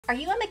Are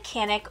you a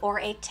mechanic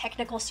or a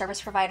technical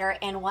service provider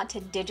and want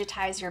to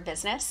digitize your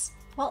business?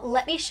 Well,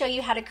 let me show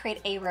you how to create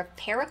a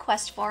repair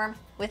request form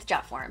with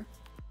Jotform.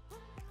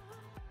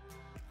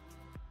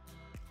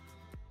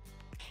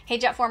 Hey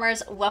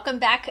Jotformers, welcome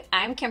back.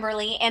 I'm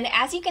Kimberly, and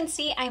as you can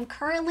see, I'm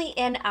currently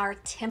in our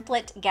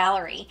template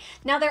gallery.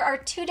 Now there are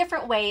two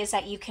different ways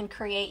that you can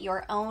create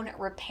your own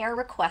repair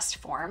request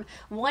form.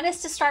 One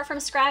is to start from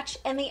scratch,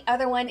 and the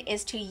other one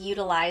is to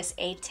utilize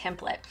a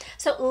template.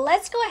 So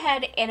let's go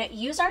ahead and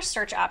use our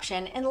search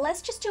option, and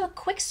let's just do a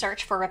quick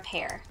search for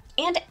repair.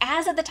 And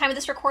as of the time of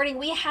this recording,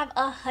 we have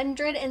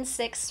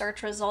 106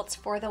 search results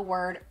for the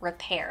word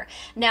repair.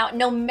 Now,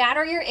 no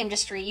matter your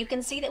industry, you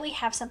can see that we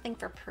have something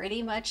for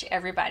pretty much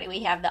everybody. We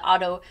have the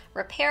auto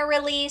repair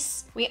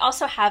release. We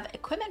also have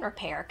equipment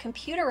repair,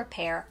 computer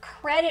repair,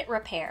 credit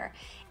repair.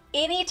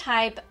 Any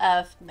type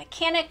of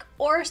mechanic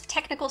or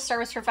technical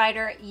service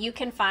provider, you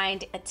can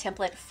find a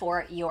template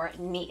for your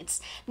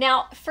needs.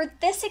 Now, for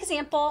this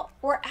example,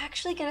 we're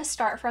actually going to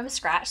start from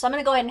scratch. So I'm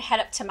going to go ahead and head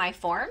up to my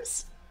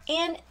forms.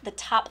 In the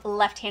top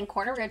left-hand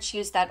corner, we're going to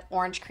choose that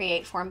orange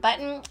Create Form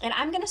button, and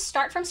I'm going to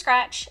start from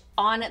scratch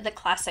on the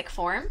classic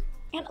form.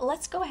 And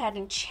let's go ahead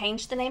and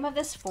change the name of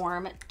this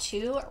form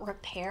to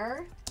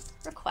Repair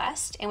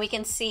Request. And we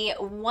can see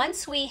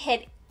once we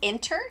hit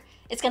Enter,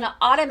 it's going to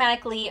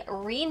automatically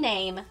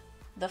rename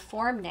the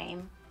form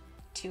name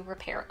to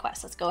Repair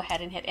Request. Let's go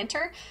ahead and hit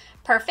Enter.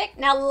 Perfect.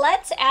 Now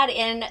let's add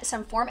in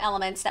some form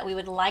elements that we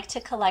would like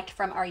to collect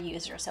from our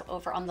user. So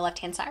over on the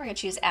left-hand side, we're going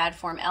to choose Add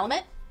Form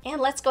Element. And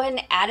let's go ahead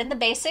and add in the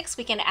basics.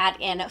 We can add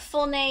in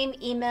full name,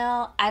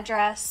 email,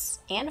 address,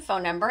 and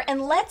phone number.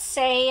 And let's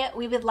say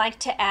we would like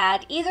to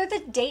add either the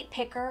date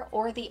picker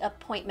or the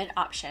appointment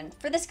option.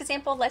 For this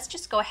example, let's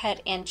just go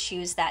ahead and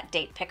choose that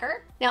date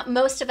picker. Now,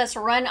 most of us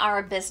run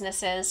our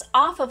businesses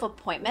off of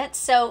appointments,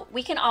 so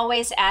we can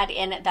always add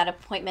in that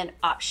appointment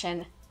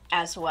option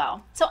as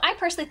well. So I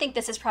personally think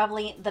this is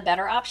probably the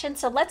better option.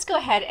 So let's go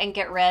ahead and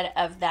get rid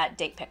of that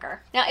date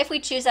picker. Now, if we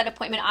choose that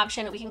appointment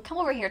option, we can come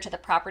over here to the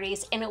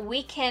properties and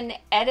we can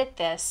edit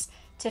this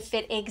to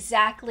fit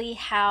exactly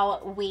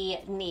how we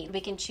need.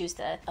 We can choose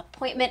the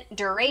appointment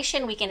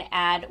duration. We can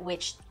add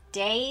which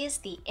days,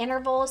 the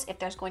intervals, if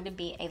there's going to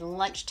be a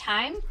lunch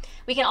time.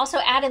 We can also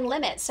add in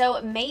limits.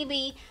 So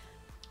maybe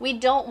we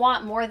don't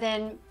want more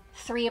than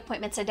 3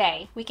 appointments a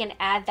day. We can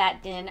add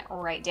that in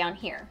right down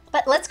here.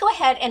 But let's go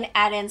ahead and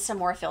add in some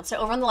more fields. So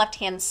over on the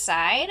left-hand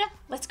side,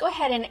 let's go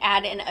ahead and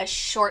add in a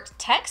short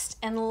text,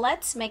 and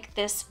let's make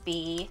this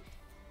be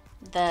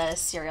the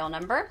serial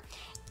number.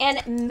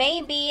 And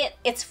maybe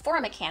it's for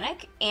a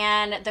mechanic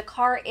and the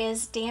car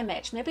is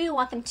damaged. Maybe we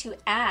want them to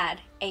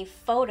add a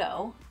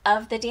photo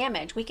of the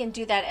damage. We can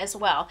do that as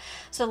well.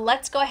 So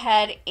let's go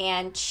ahead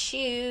and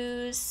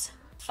choose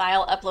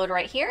File Upload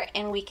right here,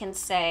 and we can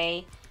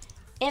say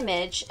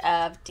image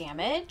of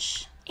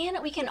damage.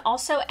 And we can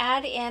also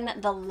add in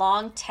the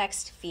long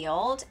text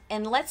field.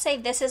 And let's say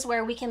this is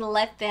where we can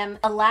let them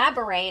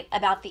elaborate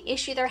about the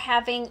issue they're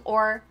having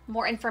or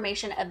more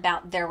information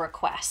about their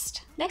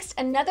request. Next,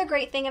 another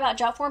great thing about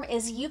Jotform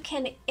is you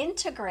can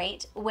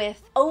integrate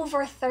with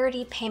over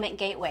 30 payment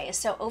gateways.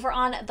 So over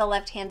on the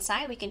left-hand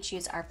side, we can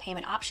choose our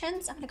payment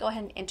options. I'm gonna go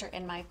ahead and enter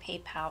in my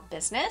PayPal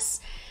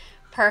business.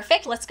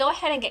 Perfect, let's go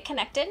ahead and get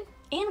connected.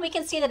 And we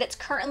can see that it's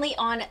currently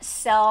on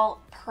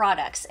Sell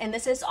Products. And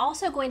this is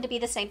also going to be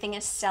the same thing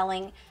as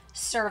selling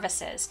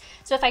services.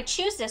 So if I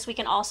choose this, we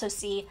can also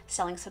see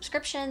selling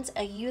subscriptions,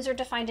 a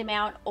user-defined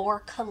amount,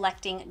 or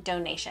collecting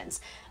donations.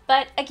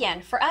 But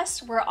again, for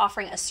us, we're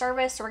offering a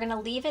service, so we're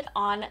gonna leave it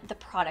on the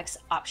products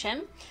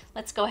option.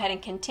 Let's go ahead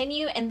and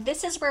continue. And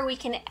this is where we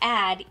can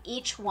add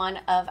each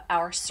one of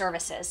our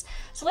services.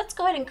 So let's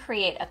go ahead and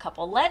create a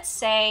couple. Let's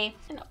say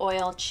an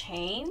oil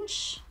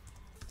change.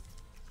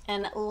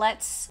 And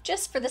let's,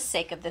 just for the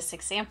sake of this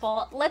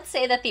example, let's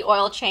say that the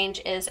oil change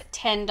is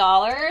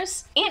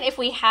 $10. And if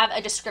we have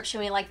a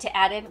description we like to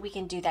add in, we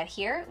can do that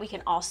here. We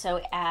can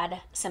also add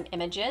some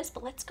images,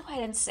 but let's go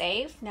ahead and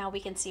save. Now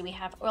we can see we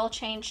have oil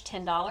change,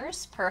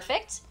 $10,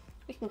 perfect.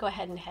 We can go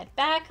ahead and head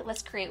back.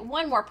 Let's create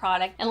one more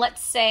product. And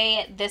let's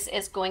say this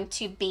is going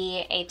to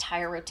be a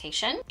tire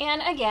rotation.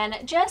 And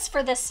again, just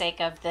for the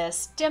sake of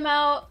this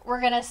demo,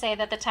 we're gonna say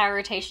that the tire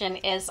rotation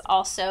is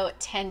also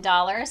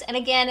 $10. And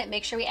again,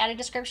 make sure we add a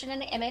description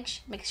and an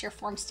image, makes your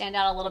form stand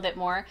out a little bit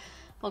more.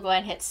 We'll go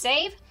ahead and hit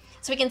save.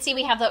 So we can see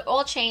we have the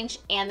oil change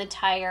and the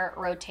tire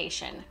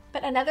rotation.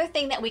 But another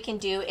thing that we can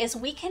do is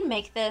we can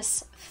make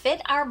this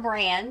fit our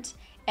brand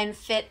and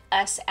fit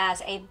us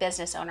as a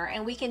business owner.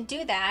 And we can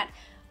do that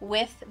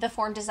with the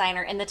form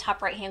designer in the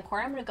top right hand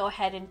corner. I'm going to go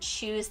ahead and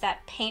choose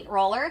that paint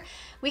roller.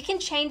 We can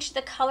change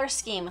the color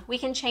scheme. We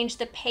can change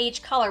the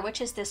page color, which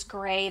is this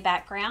gray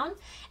background,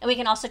 and we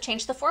can also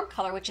change the form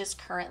color, which is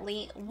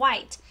currently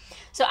white.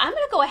 So I'm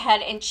going to go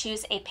ahead and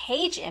choose a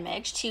page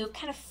image to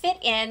kind of fit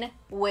in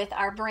with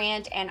our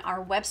brand and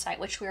our website,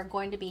 which we are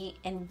going to be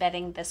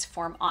embedding this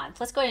form on. So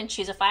let's go ahead and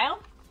choose a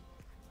file.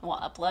 We'll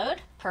upload.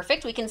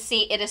 Perfect. We can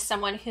see it is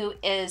someone who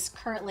is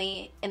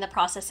currently in the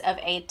process of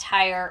a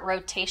tire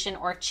rotation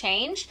or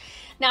change.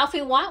 Now, if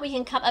we want, we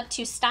can come up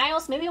to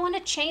styles. Maybe we want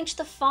to change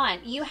the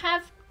font. You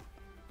have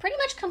pretty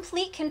much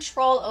complete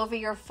control over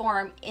your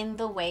form in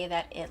the way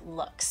that it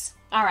looks.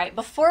 All right,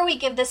 before we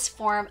give this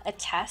form a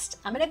test,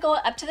 I'm gonna go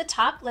up to the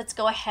top. Let's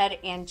go ahead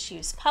and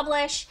choose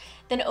publish.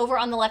 Then over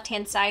on the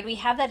left-hand side, we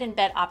have that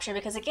embed option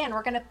because again,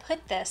 we're gonna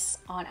put this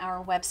on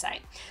our website.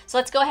 So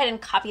let's go ahead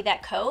and copy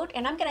that code,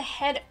 and I'm gonna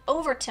head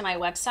over to my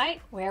website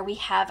where we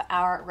have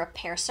our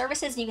repair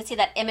services. And you can see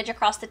that image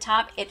across the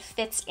top, it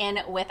fits in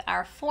with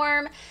our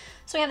form.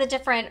 So we have the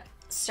different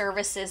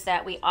services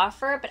that we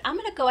offer, but I'm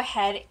gonna go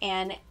ahead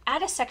and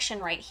add a section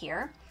right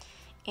here.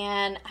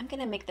 And I'm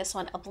gonna make this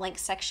one a blank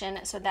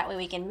section so that way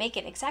we can make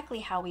it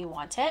exactly how we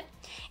want it.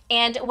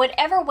 And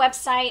whatever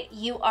website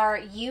you are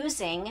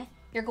using,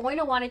 you're going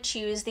to want to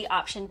choose the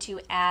option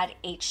to add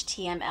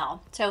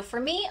HTML. So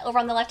for me, over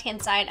on the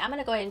left-hand side, I'm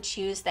gonna go ahead and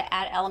choose the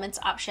add elements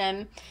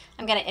option.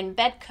 I'm gonna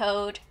embed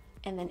code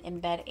and then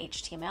embed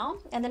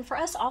HTML. And then for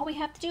us, all we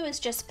have to do is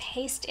just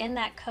paste in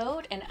that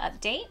code and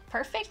update.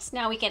 Perfect.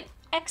 Now we can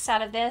X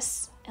out of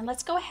this, and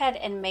let's go ahead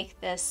and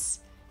make this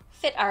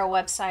fit our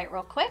website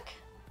real quick.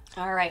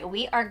 All right,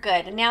 we are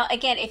good. Now,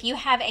 again, if you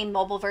have a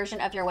mobile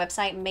version of your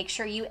website, make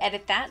sure you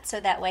edit that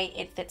so that way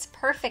it fits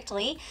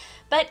perfectly.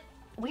 But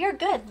we are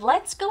good.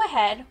 Let's go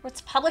ahead,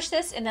 let's publish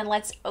this, and then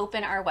let's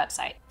open our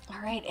website. All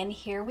right, and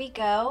here we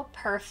go.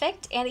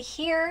 Perfect. And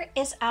here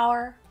is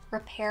our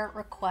repair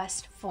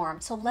request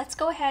form. So let's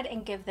go ahead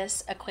and give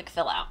this a quick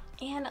fill out.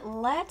 And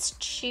let's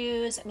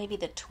choose maybe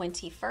the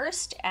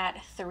 21st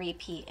at 3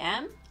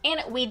 p.m.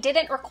 And we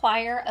didn't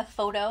require a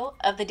photo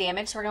of the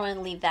damage, so we're going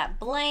to leave that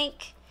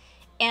blank.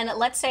 And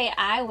let's say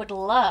I would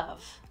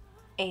love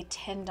a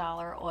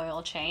 $10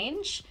 oil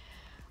change.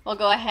 We'll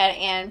go ahead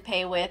and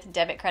pay with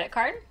debit credit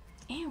card,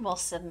 and we'll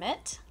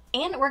submit,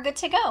 and we're good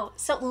to go.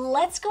 So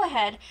let's go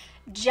ahead,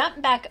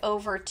 jump back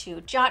over to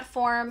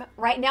Jotform.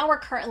 Right now we're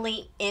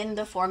currently in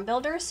the form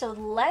builder, so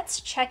let's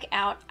check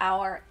out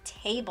our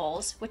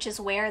tables, which is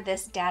where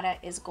this data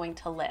is going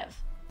to live.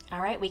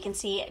 All right, we can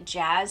see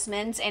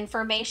Jasmine's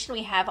information.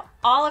 We have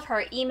all of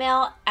her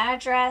email,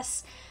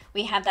 address,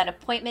 we have that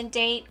appointment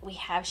date, we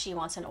have she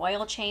wants an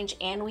oil change,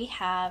 and we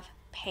have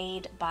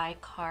paid by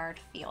card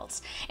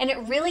fields. And it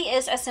really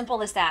is as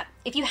simple as that.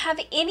 If you have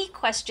any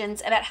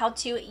questions about how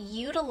to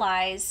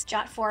utilize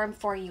Jotform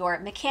for your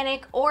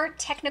mechanic or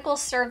technical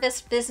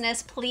service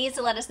business, please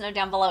let us know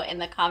down below in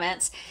the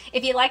comments.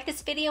 If you like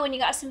this video and you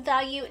got some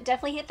value,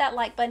 definitely hit that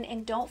like button,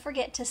 and don't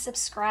forget to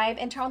subscribe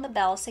and turn on the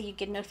bell so you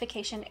get a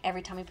notification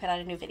every time we put out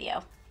a new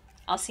video.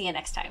 I'll see you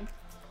next time.